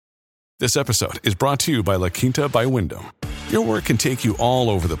This episode is brought to you by La Quinta by Wyndham. Your work can take you all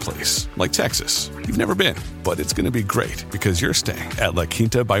over the place, like Texas. You've never been, but it's going to be great because you're staying at La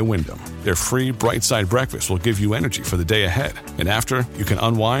Quinta by Wyndham. Their free Bright Side breakfast will give you energy for the day ahead. And after, you can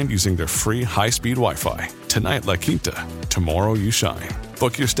unwind using their free high-speed Wi-Fi. Tonight, La Quinta. Tomorrow, you shine.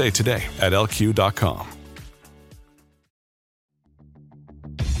 Book your stay today at lq.com.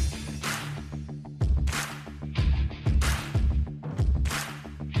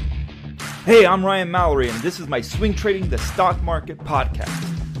 Hey, I'm Ryan Mallory, and this is my Swing Trading the Stock Market podcast.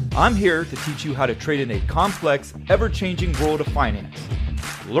 I'm here to teach you how to trade in a complex, ever-changing world of finance.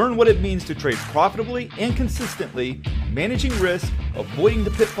 Learn what it means to trade profitably and consistently, managing risk, avoiding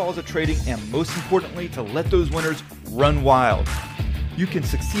the pitfalls of trading, and most importantly, to let those winners run wild. You can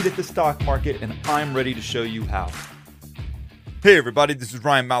succeed at the stock market, and I'm ready to show you how. Hey, everybody, this is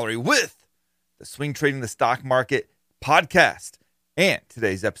Ryan Mallory with the Swing Trading the Stock Market podcast. And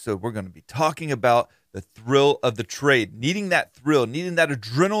today's episode, we're going to be talking about the thrill of the trade, needing that thrill, needing that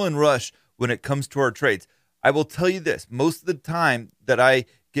adrenaline rush when it comes to our trades. I will tell you this, most of the time that I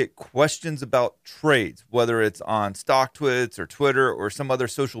get questions about trades, whether it's on StockTwits or Twitter or some other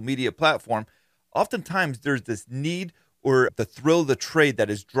social media platform, oftentimes there's this need or the thrill of the trade that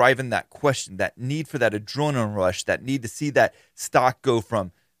is driving that question, that need for that adrenaline rush, that need to see that stock go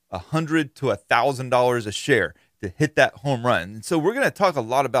from $100 to $1,000 a share to hit that home run. And so we're going to talk a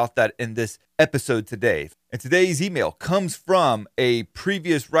lot about that in this episode today. And today's email comes from a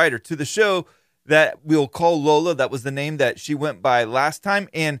previous writer to the show that we'll call Lola. That was the name that she went by last time.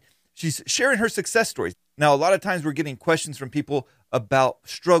 And she's sharing her success stories. Now, a lot of times we're getting questions from people about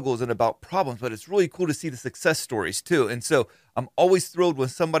struggles and about problems, but it's really cool to see the success stories too. And so I'm always thrilled when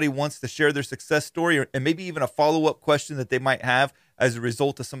somebody wants to share their success story and maybe even a follow-up question that they might have as a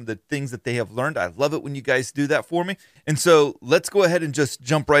result of some of the things that they have learned. I love it when you guys do that for me. And so let's go ahead and just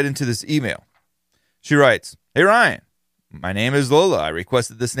jump right into this email. She writes, "Hey Ryan, my name is Lola. I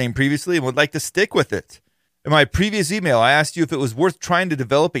requested this name previously and would like to stick with it. In my previous email, I asked you if it was worth trying to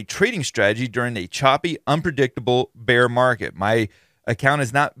develop a trading strategy during a choppy, unpredictable bear market. My account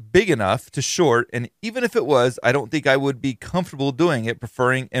is not big enough to short, and even if it was, I don't think I would be comfortable doing it,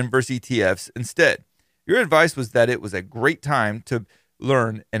 preferring inverse ETFs instead. Your advice was that it was a great time to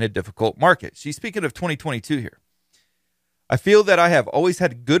learn in a difficult market." She's speaking of 2022 here. "I feel that I have always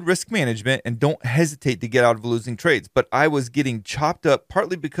had good risk management and don't hesitate to get out of losing trades, but I was getting chopped up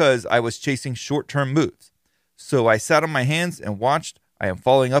partly because I was chasing short-term moves. So I sat on my hands and watched. I am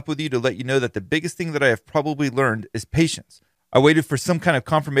following up with you to let you know that the biggest thing that I have probably learned is patience. I waited for some kind of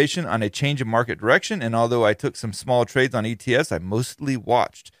confirmation on a change in market direction, and although I took some small trades on ETFs, I mostly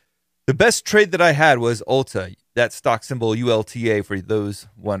watched. The best trade that I had was Ulta, that stock symbol ULTA for those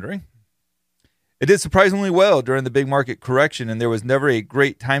wondering. It did surprisingly well during the big market correction, and there was never a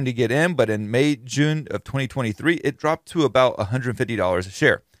great time to get in, but in May, June of 2023, it dropped to about $150 a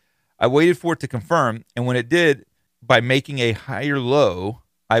share. I waited for it to confirm, and when it did, by making a higher low,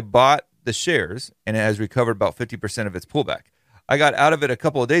 I bought the shares, and it has recovered about 50% of its pullback. I got out of it a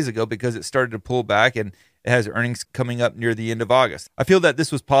couple of days ago because it started to pull back, and it has earnings coming up near the end of August. I feel that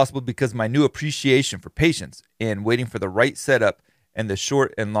this was possible because of my new appreciation for patience and waiting for the right setup and the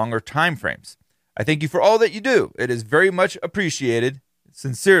short and longer time frames. I thank you for all that you do. It is very much appreciated.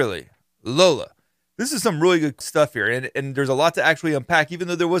 Sincerely, Lola." This is some really good stuff here, and there's a lot to actually unpack. Even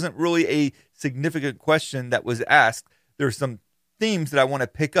though there wasn't really a significant question that was asked, there's some themes that I want to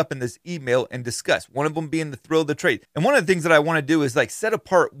pick up in this email and discuss. One of them being the thrill of the trade. And one of the things that I want to do is like set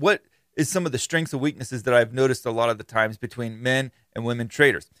apart what is some of the strengths and weaknesses that I've noticed a lot of the times between men and women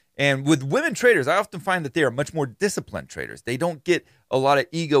traders. And with women traders, I often find that they are much more disciplined traders. They don't get a lot of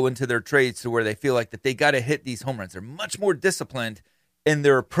ego into their trades to where they feel like that they got to hit these home runs. They're much more disciplined in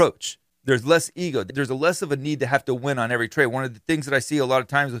their approach. There's less ego. There's a less of a need to have to win on every trade. One of the things that I see a lot of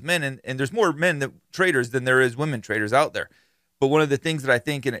times with men, and there's more men traders than there is women traders out there. But one of the things that I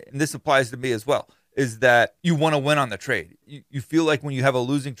think, and this applies to me as well, is that you want to win on the trade. You feel like when you have a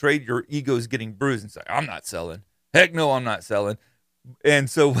losing trade, your ego is getting bruised and say, "I'm not selling. Heck no, I'm not selling." And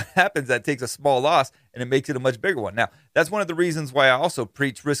so what happens, that takes a small loss and it makes it a much bigger one. Now, that's one of the reasons why I also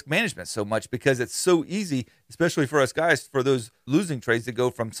preach risk management so much, because it's so easy, especially for us guys, for those losing trades to go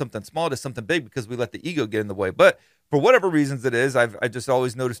from something small to something big because we let the ego get in the way. But for whatever reasons it is, I just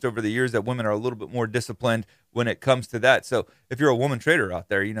always noticed over the years that women are a little bit more disciplined when it comes to that. So if you're a woman trader out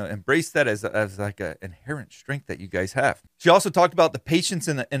there, embrace that as like an inherent strength that you guys have. She also talked about the patience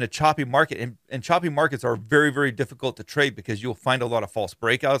in a choppy market, and choppy markets are very, very difficult to trade because you'll find a lot of false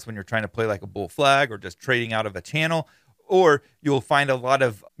breakouts when you're trying to play like a bull flag or just trading out of a channel, or you'll find a lot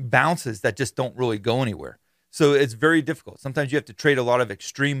of bounces that just don't really go anywhere. So it's very difficult. Sometimes you have to trade a lot of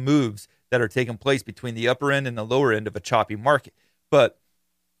extreme moves that are taking place between the upper end and the lower end of a choppy market. But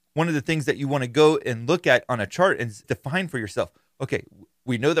one of the things that you want to go and look at on a chart is define for yourself, okay,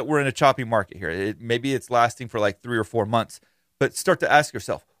 we know that we're in a choppy market here. Maybe it's lasting for like 3 or 4 months, but start to ask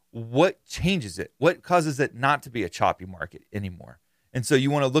yourself, what changes it? What causes it not to be a choppy market anymore? And so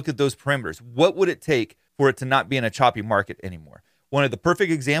you want to look at those parameters. What would it take for it to not be in a choppy market anymore? One of the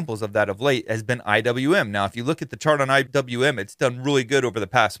perfect examples of that of late has been IWM. Now, if you look at the chart on IWM, it's done really good over the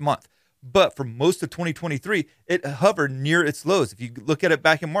past month. But for most of 2023, it hovered near its lows. If you look at it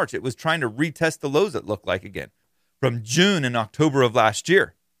back in March, it was trying to retest the lows, it looked like, again, from June and October of last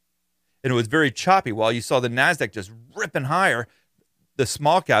year. And it was very choppy. While you saw the NASDAQ just ripping higher, the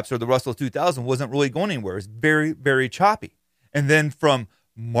small caps or the Russell 2000 wasn't really going anywhere. It was very, very choppy. And then from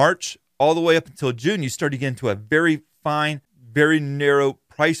March all the way up until June, you started to get into a very fine, very narrow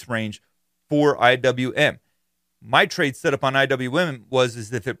price range for IWM. My trade setup on IWM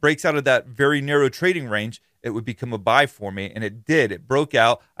is if it breaks out of that very narrow trading range, it would become a buy for me. And it did. It broke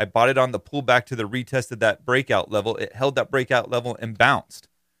out. I bought it on the pullback to the retest of that breakout level. It held that breakout level and bounced.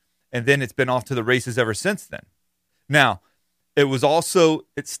 And then it's been off to the races ever since then. Now,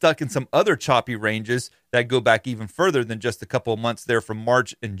 it's stuck in some other choppy ranges that go back even further than just a couple of months there from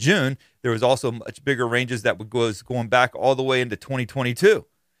March and June. There was also much bigger ranges that was going back all the way into 2022.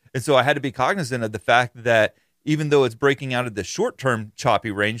 And so I had to be cognizant of the fact that even though it's breaking out of the short-term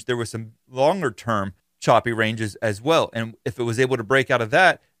choppy range, there were some longer-term choppy ranges as well. And if it was able to break out of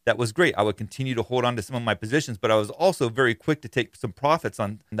that, that was great. I would continue to hold on to some of my positions, but I was also very quick to take some profits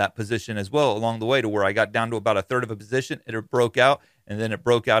on that position as well along the way, to where I got down to about a third of a position. It broke out, and then it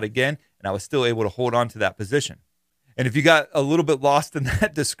broke out again, and I was still able to hold on to that position. And if you got a little bit lost in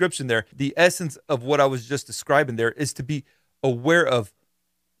that description there, the essence of what I was just describing there is to be aware of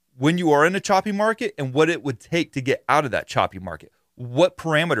when you are in a choppy market and what it would take to get out of that choppy market. What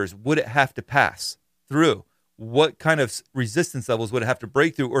parameters would it have to pass through? What kind of resistance levels would it have to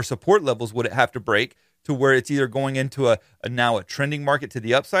break through, or support levels would it have to break to where it's either going into a trending market to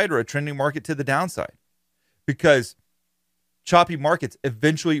the upside or a trending market to the downside? Because choppy markets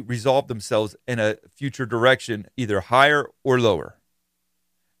eventually resolve themselves in a future direction, either higher or lower.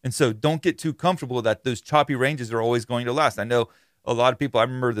 And so don't get too comfortable that those choppy ranges are always going to last. I know a lot of people, I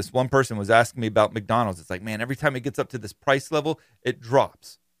remember this one person was asking me about McDonald's. It's like, man, every time it gets up to this price level, it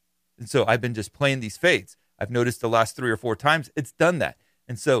drops. And so I've been just playing these fades. I've noticed the last 3 or 4 times it's done that.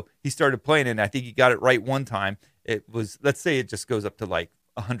 And so he started playing it, and I think he got it right one time. It was, let's say it just goes up to like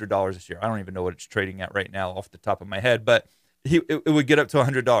 $100 a share. I don't even know what it's trading at right now off the top of my head, but it would get up to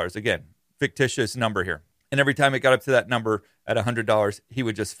 $100. Again, fictitious number here. And every time it got up to that number at $100, he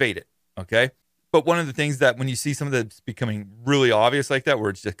would just fade it, okay? But one of the things that when you see some of that's becoming really obvious like that, where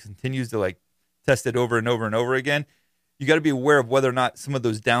it just continues to like test it over and over and over again, you got to be aware of whether or not some of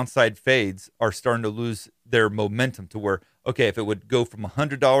those downside fades are starting to lose their momentum to where, okay, if it would go from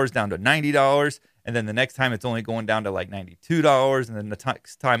 $100 down to $90, and then the next time it's only going down to like $92, and then the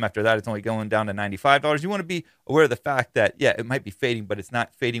next time after that it's only going down to $95, you want to be aware of the fact that, yeah, it might be fading, but it's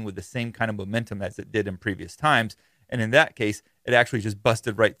not fading with the same kind of momentum as it did in previous times. And in that case, it actually just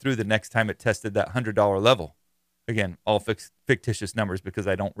busted right through the next time it tested that $100 level. Again, all fictitious numbers because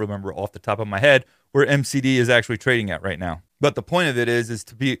I don't remember off the top of my head where MCD is actually trading at right now. But the point of it is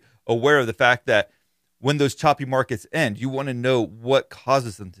to be aware of the fact that when those choppy markets end, you want to know what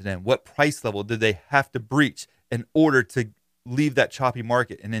causes them to end. What price level do they have to breach in order to leave that choppy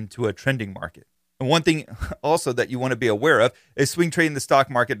market and into a trending market? And one thing also that you want to be aware of is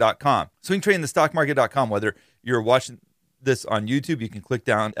swingtradingthestockmarket.com. Swingtradingthestockmarket.com, whether you're watching this on YouTube, you can click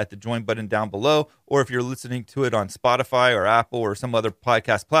down at the join button down below, or if you're listening to it on Spotify or Apple or some other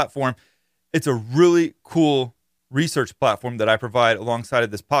podcast platform, it's a really cool research platform that I provide alongside of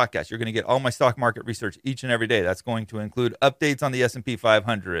this podcast. You're going to get all my stock market research each and every day. That's going to include updates on the S&P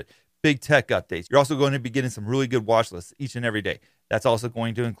 500, big tech updates. You're also going to be getting some really good watch lists each and every day. That's also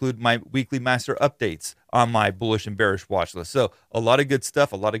going to include my weekly master updates on my bullish and bearish watch list. So a lot of good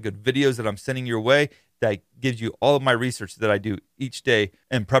stuff, a lot of good videos that I'm sending your way that gives you all of my research that I do each day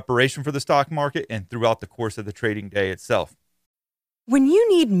in preparation for the stock market and throughout the course of the trading day itself. When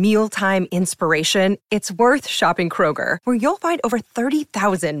you need mealtime inspiration, it's worth shopping Kroger, where you'll find over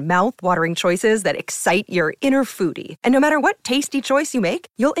 30,000 mouth-watering choices that excite your inner foodie. And no matter what tasty choice you make,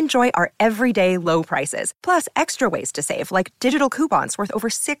 you'll enjoy our everyday low prices, plus extra ways to save, like digital coupons worth over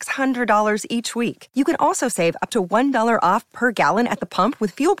 $600 each week. You can also save up to $1 off per gallon at the pump with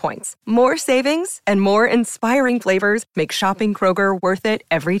fuel points. More savings and more inspiring flavors make shopping Kroger worth it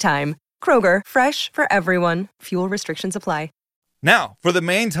every time. Kroger, fresh for everyone. Fuel restrictions apply. Now, for the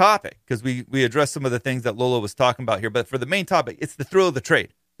main topic, because we addressed some of the things that Lola was talking about here, but for the main topic, it's the thrill of the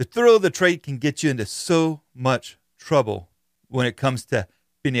trade. The thrill of the trade can get you into so much trouble when it comes to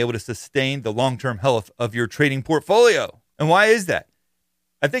being able to sustain the long-term health of your trading portfolio. And why is that?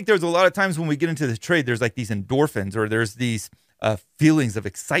 I think there's a lot of times when we get into the trade, there's like these endorphins or there's these feelings of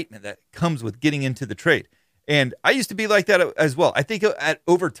excitement that comes with getting into the trade. And I used to be like that as well. I think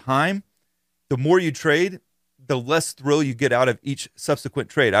over time, the more you trade, the less thrill you get out of each subsequent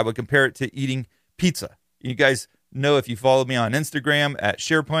trade. I would compare it to eating pizza. You guys know, if you follow me on Instagram at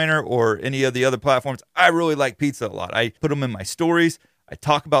SharePlanner or any of the other platforms, I really like pizza a lot. I put them in my stories. I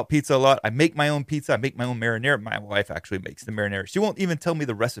talk about pizza a lot. I make my own pizza. I make my own marinara. My wife actually makes the marinara. She won't even tell me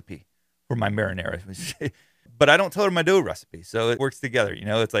the recipe for my marinara, but I don't tell her my dough recipe. So it works together.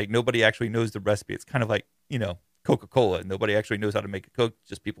 It's like nobody actually knows the recipe. It's kind of like, Coca-Cola. Nobody actually knows how to make a Coke.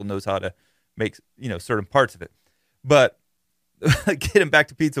 Just people knows how to make, certain parts of it. But getting back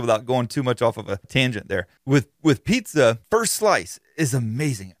to pizza without going too much off of a tangent there. With pizza, first slice is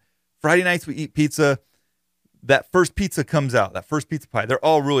amazing. Friday nights we eat pizza. That first pizza comes out, that first pizza pie, they're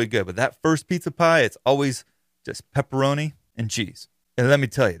all really good. But that first pizza pie, it's always just pepperoni and cheese. And let me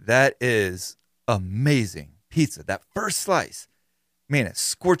tell you, that is amazing pizza. That first slice, man, it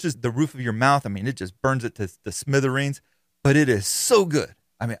scorches the roof of your mouth. I mean, it just burns it to the smithereens. But it is so good.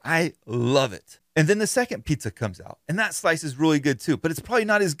 I mean, I love it. And then the second pizza comes out, and that slice is really good too. But it's probably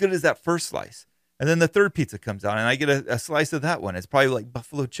not as good as that first slice. And then the third pizza comes out, and I get a slice of that one. It's probably like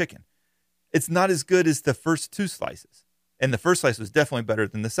buffalo chicken. It's not as good as the first two slices. And the first slice was definitely better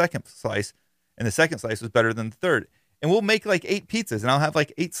than the second slice. And the second slice was better than the third. And we'll make like 8 pizzas, and I'll have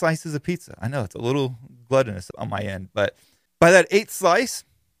like 8 slices of pizza. I know it's a little gluttonous on my end, but by that 8th slice,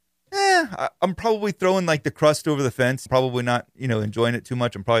 I'm probably throwing like the crust over the fence. Probably not, enjoying it too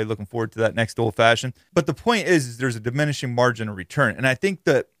much. I'm probably looking forward to that next old fashioned. But the point is there's a diminishing margin of return. And I think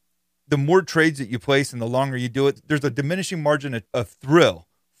that the more trades that you place and the longer you do it, there's a diminishing margin of thrill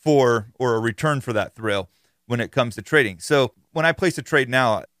or a return for that thrill when it comes to trading. So when I place a trade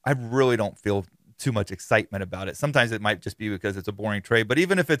now, I really don't feel too much excitement about it. Sometimes it might just be because it's a boring trade, but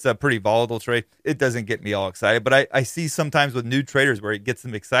even if it's a pretty volatile trade, it doesn't get me all excited. But I see sometimes with new traders where it gets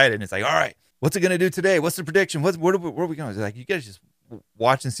them excited and it's like, all right, what's it going to do today? What's the prediction? Where are we going? It's like, you guys just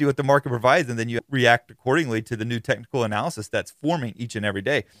watch and see what the market provides, and then you react accordingly to the new technical analysis that's forming each and every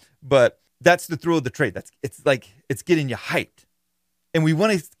day. But that's the thrill of the trade. It's getting you hyped. And we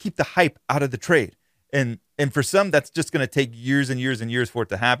want to keep the hype out of the trade. And for some, that's just going to take years and years and years for it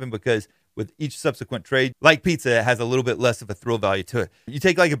to happen, because with each subsequent trade, like pizza, it has a little bit less of a thrill value to it. You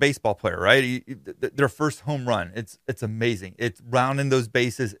take like a baseball player, right? Their first home run, it's amazing. It's rounding those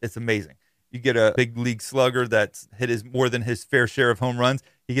bases. It's amazing. You get a big league slugger that's hit more than his fair share of home runs.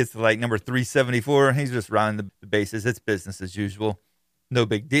 He gets to like number 374. He's just rounding the bases. It's business as usual. No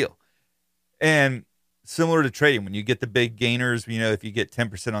big deal. And similar to trading, when you get the big gainers, if you get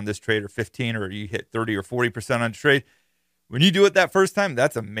 10% on this trade or 15, or you hit 30 or 40% on a trade, when you do it that first time,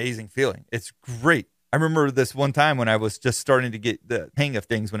 that's an amazing feeling. It's great. I remember this one time when I was just starting to get the hang of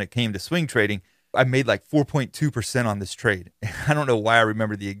things when it came to swing trading. I made like 4.2% on this trade. I don't know why I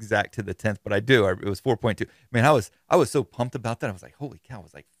remember the exact to the 10th, but I do. It was 4.2. Man, I was so pumped about that. I was like, holy cow, it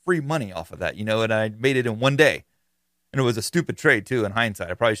was like free money off of that, and I made it in one day. And it was a stupid trade, too, in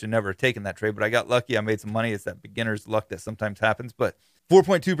hindsight. I probably should never have taken that trade, but I got lucky. I made some money. It's that beginner's luck that sometimes happens. But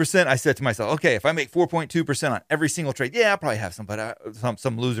 4.2%, I said to myself, okay, if I make 4.2% on every single trade, I'll probably have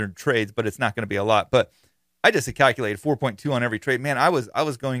some loser trades, but it's not going to be a lot. But I just calculated 4.2 on every trade. Man, I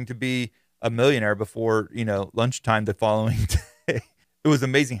was going to be a millionaire before, lunchtime the following day. It was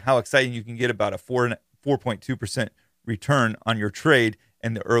amazing how exciting you can get about a 4.2% return on your trade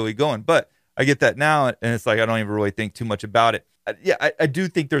in the early going. But I get that now, and it's like I don't even really think too much about it. I do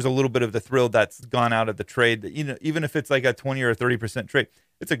think there's a little bit of the thrill that's gone out of the trade. Even if it's like a 20 or a 30% trade,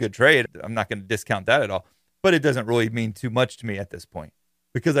 it's a good trade. I'm not going to discount that at all. But it doesn't really mean too much to me at this point,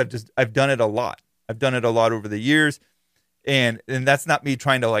 because I've done it a lot. I've done it a lot over the years, and that's not me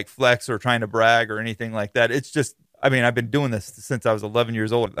trying to like flex or trying to brag or anything like that. It's just, I've been doing this since I was 11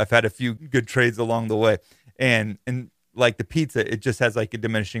 years old. I've had a few good trades along the way, and like the pizza, it just has like a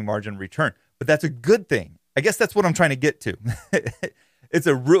diminishing margin return. But that's a good thing. I guess that's what I'm trying to get to. It's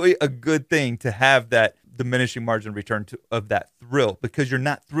really a good thing to have that diminishing margin return of that thrill, because you're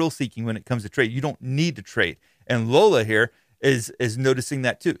not thrill seeking when it comes to trade. You don't need to trade. And Lola here is noticing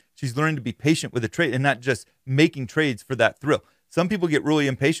that too. She's learning to be patient with a trade and not just making trades for that thrill. Some people get really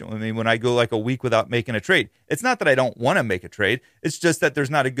impatient with me when I go like a week without making a trade. It's not that I don't want to make a trade. It's just that there's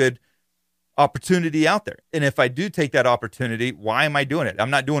not a good opportunity out there. And if I do take that opportunity, why am I doing it? I'm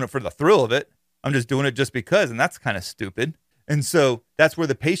not doing it for the thrill of it. I'm just doing it just because, and that's kind of stupid. And so that's where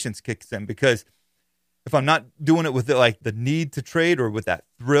the patience kicks in, because if I'm not doing it with the need to trade or with that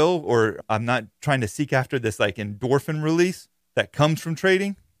thrill, or I'm not trying to seek after this like endorphin release that comes from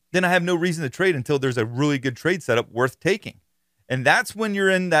trading, then I have no reason to trade until there's a really good trade setup worth taking. And that's when you're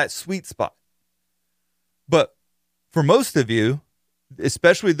in that sweet spot. But for most of you,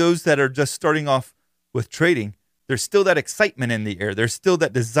 especially those that are just starting off with trading, there's still that excitement in the air. There's still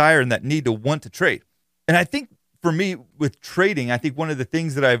that desire and that need to want to trade. And I think for me with trading, I think one of the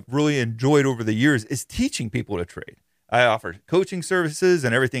things that I've really enjoyed over the years is teaching people to trade. I offer coaching services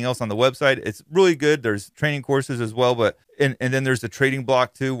and everything else on the website. It's really good. There's training courses as well, but and then there's the trading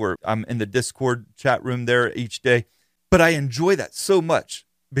block too, where I'm in the Discord chat room there each day. But I enjoy that so much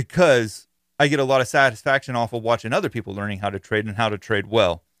because I get a lot of satisfaction off of watching other people learning how to trade and how to trade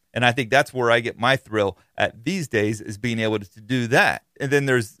well. And I think that's where I get my thrill at these days, is being able to do that. And then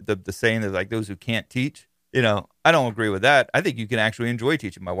there's the saying that like those who can't teach. I don't agree with that. I think you can actually enjoy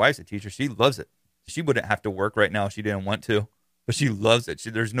teaching. My wife's a teacher. She loves it. She wouldn't have to work right now if she didn't want to, but she loves it.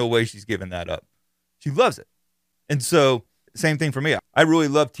 There's no way she's giving that up. She loves it. And so same thing for me. I really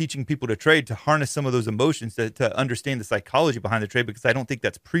love teaching people to trade, to harness some of those emotions, to understand the psychology behind the trade, because I don't think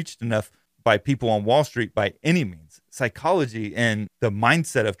that's preached enough by people on Wall Street by any means. Psychology and the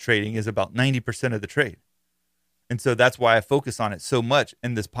mindset of trading is about 90% of the trade. And so that's why I focus on it so much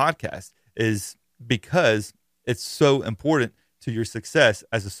in this podcast, is because it's so important to your success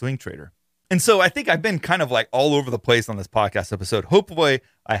as a swing trader. And so I think I've been kind of like all over the place on this podcast episode. Hopefully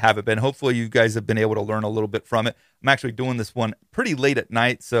I haven't been. Hopefully you guys have been able to learn a little bit from it. I'm actually doing this one pretty late at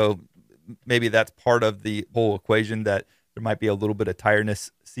night, so maybe that's part of the whole equation, that there might be a little bit of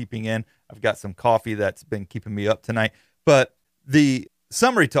tiredness seeping in. I've got some coffee that's been keeping me up tonight. But the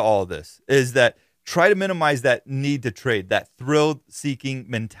summary to all of this is that try to minimize that need to trade, that thrill-seeking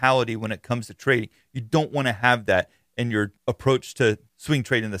mentality when it comes to trading. You don't want to have that in your approach to swing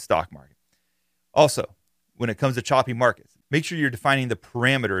trading the stock market. Also, when it comes to choppy markets, make sure you're defining the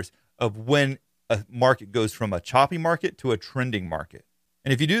parameters of when a market goes from a choppy market to a trending market.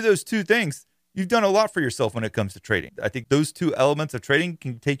 And if you do those two things, you've done a lot for yourself when it comes to trading. I think those two elements of trading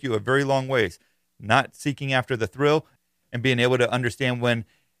can take you a very long ways. Not seeking after the thrill and being able to understand when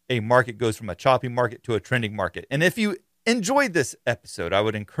a market goes from a choppy market to a trending market. And if you enjoyed this episode, I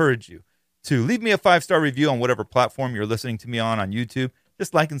would encourage you to leave me a 5-star review on whatever platform you're listening to me on YouTube.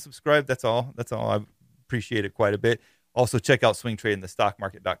 Just like and subscribe. That's all. I appreciate it quite a bit. Also, check out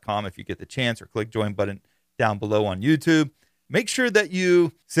swingtradingthestockmarket.com if you get the chance, or click join button down below on YouTube. Make sure that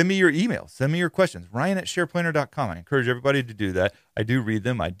you send me your email. Send me your questions. Ryan@shareplanner.com. I encourage everybody to do that. I do read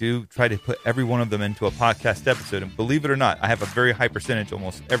them. I do try to put every one of them into a podcast episode. And believe it or not, I have a very high percentage,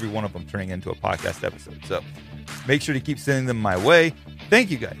 almost every one of them turning into a podcast episode. So make sure to keep sending them my way.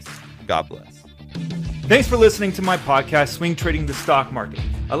 Thank you guys. God bless. Thanks for listening to my podcast, Swing Trading the Stock Market.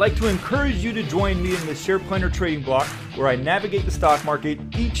 I'd like to encourage you to join me in the SharePlanner Trading Block, where I navigate the stock market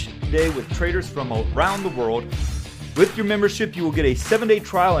each day with traders from around the world. With your membership, you will get a 7-day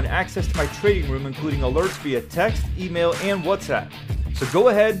trial and access to my trading room, including alerts via text, email, and WhatsApp. So go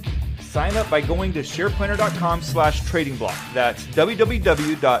ahead, sign up by going to shareplanner.com/trading block. That's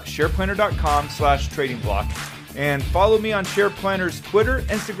www.shareplanner.com/trading block. And follow me on SharePlanner's Twitter,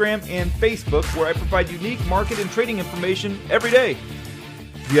 Instagram, and Facebook, where I provide unique market and trading information every day.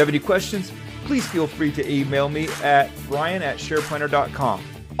 If you have any questions, please feel free to email me at ryan@shareplanner.com.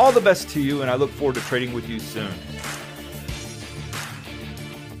 All the best to you, and I look forward to trading with you soon.